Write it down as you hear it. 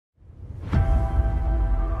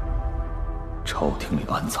朝廷里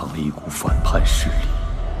暗藏了一股反叛势力，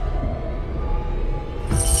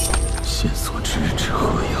线索直指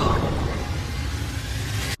河阳。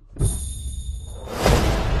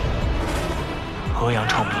河阳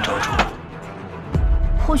臭名昭著，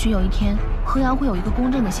或许有一天，河阳会有一个公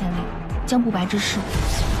正的县令，将不白之事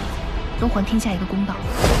都还天下一个公道。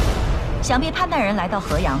想必潘大人来到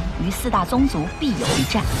河阳，与四大宗族必有一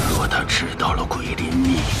战。若他知道了鬼林秘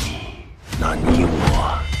密，那你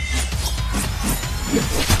我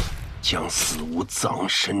将死无葬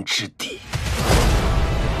身之地。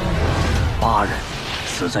8人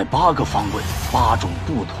死在8个方位，8种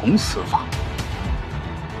不同死法。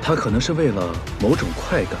他可能是为了某种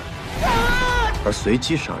快感而随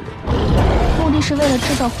机杀人，目的是为了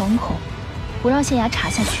制造惶恐，不让县衙查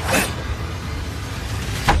下去。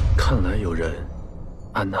看来有人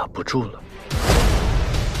按捺不住了。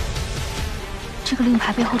这个令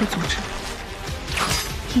牌背后的组织，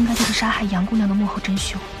应该就是杀害杨姑娘的幕后真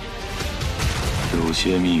凶。有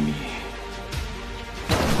些秘密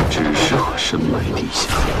只适合深埋地下。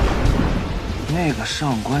那个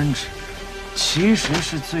上官芷，其实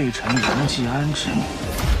是罪臣杨继安之女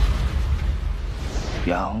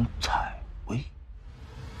杨采薇。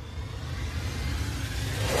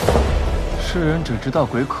世人只知道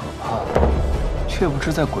鬼可怕，却不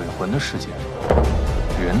知在鬼魂的世界里，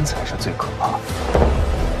人才是最可怕的。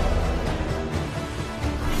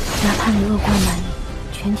哪怕你恶贯满盈，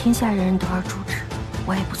全天下人人得而诛之，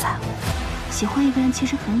我也不在乎。喜欢一个人其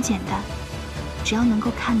实很简单，只要能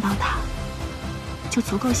够看到他，就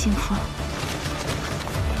足够幸福了。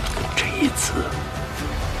这一次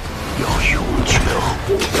要永绝后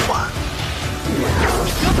患。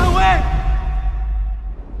杨采薇。